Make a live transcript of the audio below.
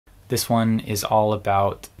This one is all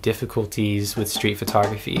about difficulties with street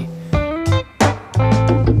photography. I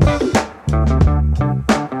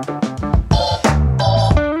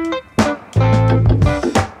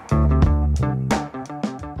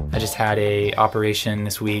just had an operation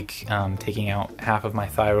this week, taking out half of my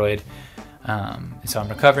thyroid. So I'm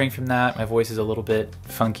recovering from that. My voice is a little bit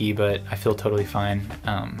funky, but I feel totally fine.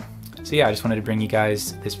 So yeah, I just wanted to bring you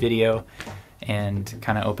guys this video and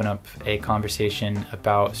kind of open up a conversation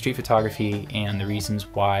about street photography and the reasons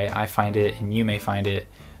why I find it and you may find it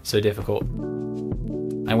so difficult.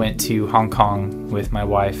 I went to Hong Kong with my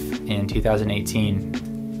wife in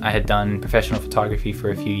 2018. I had done professional photography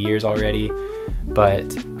for a few years already, but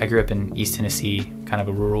I grew up in East Tennessee, kind of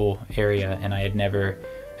a rural area, and I had never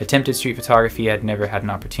attempted street photography. I'd never had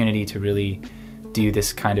an opportunity to really do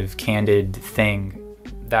this kind of candid thing.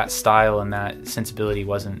 That style and that sensibility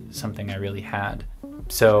wasn't something I really had.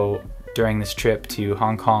 So during this trip to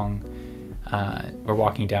Hong Kong, we're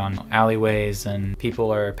walking down alleyways and people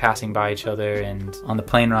are passing by each other, and on the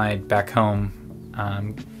plane ride back home,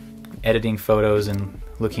 editing photos and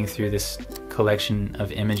looking through this collection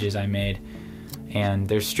of images I made, and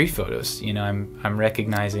there's street photos. You know, I'm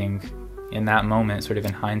recognizing in that moment, sort of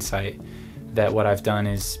in hindsight, that what I've done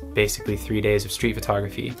is basically 3 days of street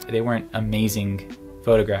photography. They weren't amazing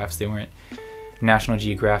photographs, they weren't National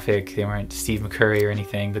Geographic, they weren't Steve McCurry or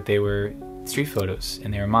anything, but they were street photos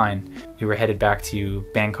and they were mine. We were headed back to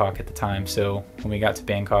Bangkok at the time, so when we got to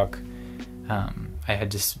Bangkok, I had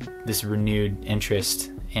just this renewed interest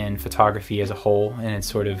in photography as a whole, and it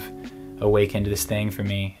sort of awakened this thing for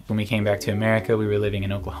me. When we came back to America, we were living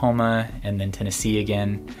in Oklahoma and then Tennessee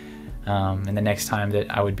again, and the next time that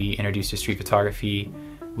I would be introduced to street photography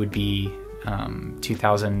would be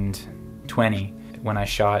 2020, when I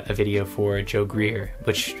shot a video for Joe Greer,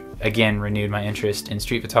 which again renewed my interest in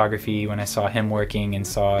street photography when I saw him working and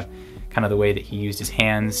saw kind of the way that he used his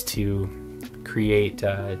hands to create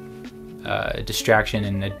distraction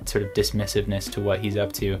and a sort of dismissiveness to what he's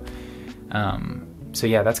up to. So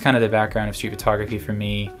yeah, that's kind of the background of street photography for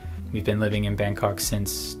me. We've been living in Bangkok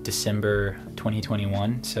since December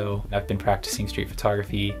 2021, so I've been practicing street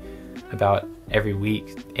photography about every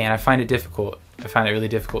week, and I find it difficult. I find it really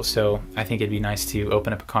difficult, so I think it'd be nice to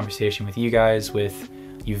open up a conversation with you guys, with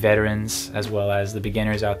you veterans, as well as the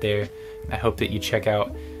beginners out there. I hope that you check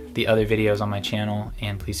out the other videos on my channel,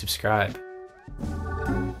 and please subscribe.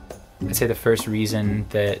 I'd say the first reason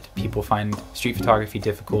that people find street photography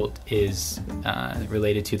difficult is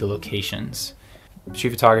related to the locations. Street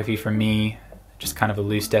photography for me, just kind of a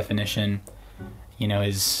loose definition, you know,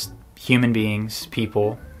 is human beings,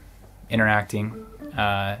 people, interacting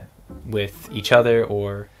with each other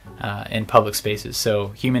or in public spaces. So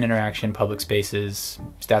human interaction, public spaces,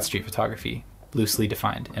 that's street photography, loosely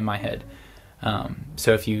defined in my head.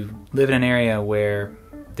 So if you live in an area where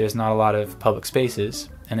there's not a lot of public spaces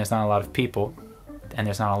and there's not a lot of people and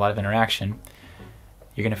there's not a lot of interaction,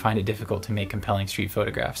 you're going to find it difficult to make compelling street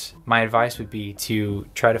photographs. My advice would be to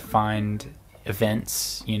try to find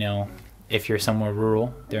events. You know, if you're somewhere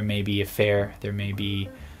rural, there may be a fair, there may be,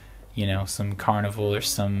 you know, some carnival or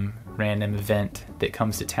some random event that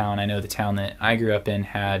comes to town. I know the town that I grew up in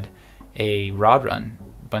had a rod run.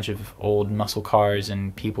 A bunch of old muscle cars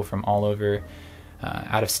and people from all over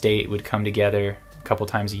out of state would come together a couple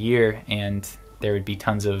times a year, and there would be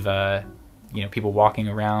tons of you know, people walking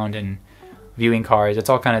around and viewing cars. It's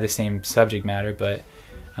all kind of the same subject matter, but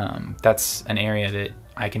that's an area that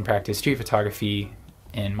I can practice street photography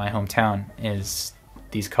in my hometown, is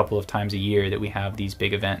these couple of times a year that we have these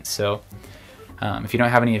big events. So if you don't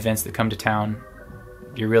have any events that come to town,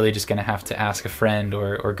 you're really just going to have to ask a friend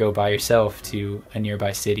or go by yourself to a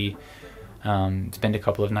nearby city, spend a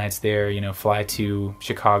couple of nights there, you know, fly to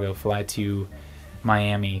Chicago, fly to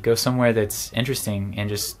Miami, go somewhere that's interesting and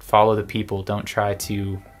just follow the people. Don't try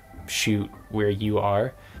to shoot where you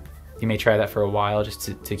are. You may try that for a while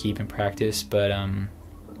just to keep in practice, but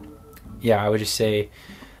yeah, I would just say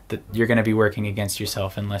that you're going to be working against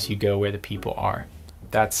yourself unless you go where the people are.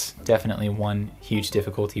 That's definitely one huge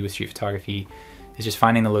difficulty with street photography, is just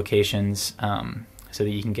finding the locations so that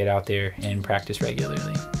you can get out there and practice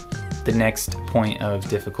regularly. The next point of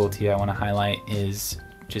difficulty I want to highlight is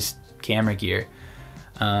just camera gear.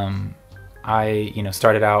 I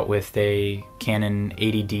started out with a Canon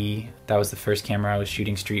 80D. That was the first camera I was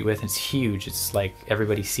shooting street with. It's huge. It's like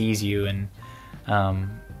everybody sees you, and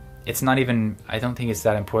it's not even, I don't think it's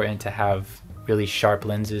that important to have really sharp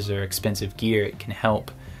lenses or expensive gear. It can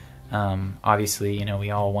help. Obviously, you know,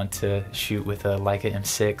 we all want to shoot with a Leica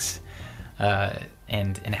M6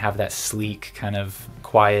 and have that sleek kind of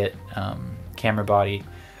quiet camera body.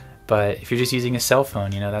 But if you're just using a cell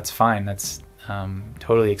phone, that's fine. That's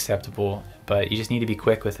totally acceptable, but you just need to be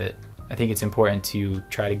quick with it. I think it's important to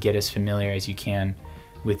try to get as familiar as you can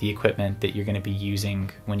with the equipment that you're going to be using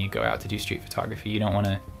when you go out to do street photography. You don't want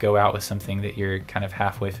to go out with something that you're kind of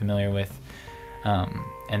halfway familiar with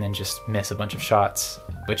and then just miss a bunch of shots,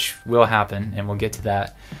 which will happen, and we'll get to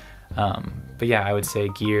that. But yeah, I would say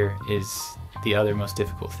gear is the other most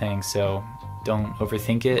difficult thing, so don't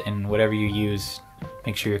overthink it, and whatever you use,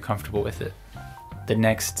 make sure you're comfortable with it. The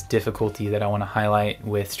next difficulty that I want to highlight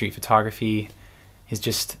with street photography is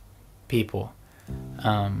just people.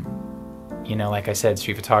 Like I said,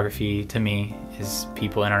 street photography to me is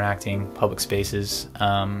people interacting, public spaces,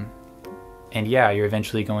 and yeah, you're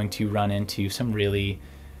eventually going to run into some really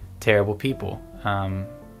terrible people.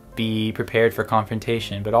 Be prepared for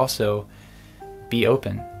confrontation, but also be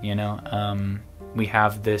open. We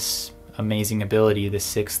have this amazing ability, this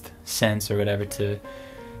sixth sense or whatever, to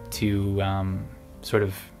sort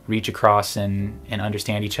of reach across and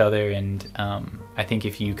understand each other. And I think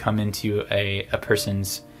if you come into a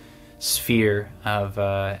person's sphere of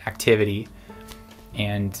activity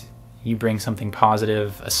and you bring something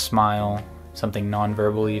positive, a smile, something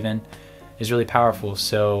nonverbal even, is really powerful.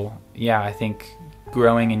 So yeah, I think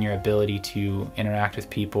growing in your ability to interact with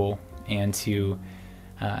people and to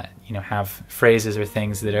have phrases or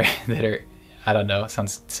things that are I don't know, it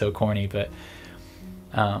sounds so corny, but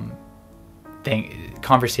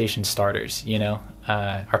conversation starters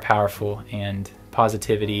are powerful. And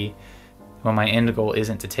positivity, when my end goal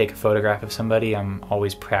isn't to take a photograph of somebody, I'm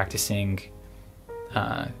always practicing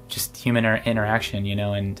just human interaction,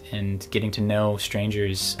 and getting to know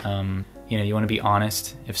strangers. You want to be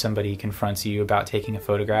honest if somebody confronts you about taking a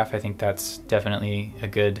photograph. I think that's definitely a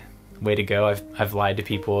good way to go. I've lied to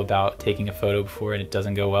people about taking a photo before and it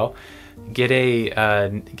doesn't go well. Get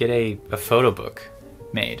a photo book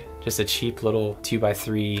made, just a cheap little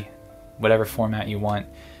 2x3, whatever format you want.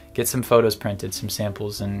 Get some photos printed, some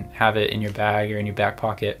samples, and have it in your bag or in your back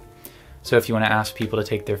pocket. So if you want to ask people to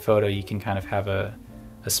take their photo, you can kind of have a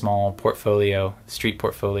small portfolio, street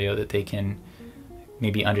portfolio, that they can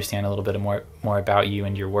maybe understand a little bit more about you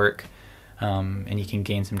and your work, and you can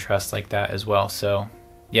gain some trust like that as well. So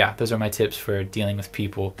yeah, those are my tips for dealing with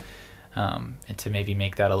people, and to maybe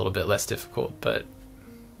make that a little bit less difficult, but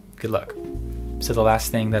good luck. So the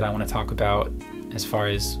last thing that I want to talk about as far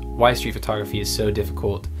as why street photography is so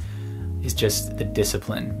difficult is just the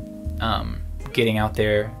discipline. Getting out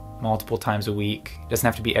there multiple times a week, doesn't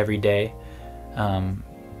have to be every day,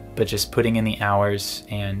 but just putting in the hours.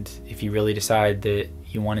 And if you really decide that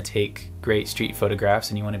you want to take great street photographs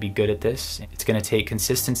and you want to be good at this, it's going to take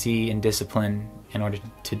consistency and discipline in order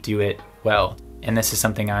to do it well. And this is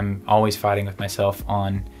something I'm always fighting with myself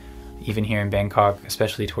on, even here in Bangkok,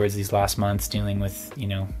 especially towards these last months, dealing with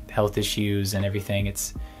health issues and everything.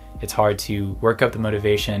 It's hard to work up the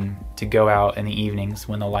motivation to go out in the evenings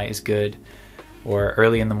when the light is good, or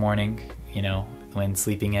early in the morning, when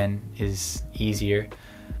sleeping in is easier.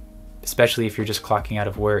 Especially if you're just clocking out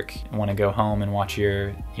of work and want to go home and watch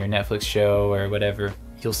your Netflix show or whatever.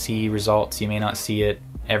 You'll see results. You may not see it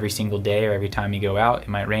every single day or every time you go out. It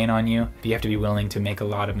might rain on you, but you have to be willing to make a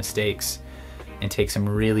lot of mistakes and take some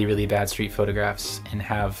really, really bad street photographs and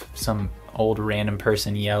have some old random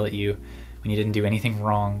person yell at you when you didn't do anything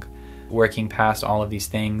wrong. Working past all of these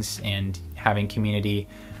things and having community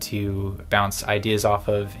to bounce ideas off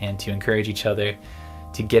of and to encourage each other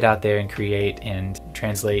to get out there and create and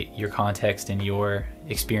translate your context and your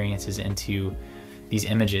experiences into these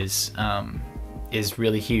images is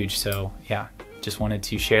really huge. So yeah, just wanted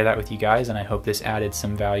to share that with you guys, and I hope this added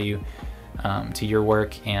some value to your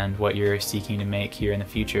work and what you're seeking to make here in the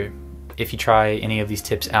future. If you try any of these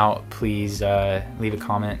tips out, please leave a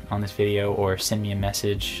comment on this video or send me a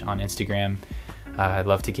message on Instagram. I'd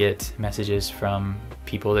love to get messages from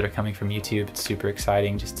people that are coming from YouTube. It's super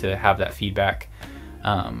exciting just to have that feedback.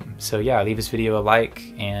 So yeah, leave this video a like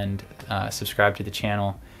and subscribe to the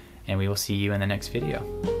channel, and we will see you in the next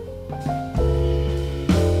video.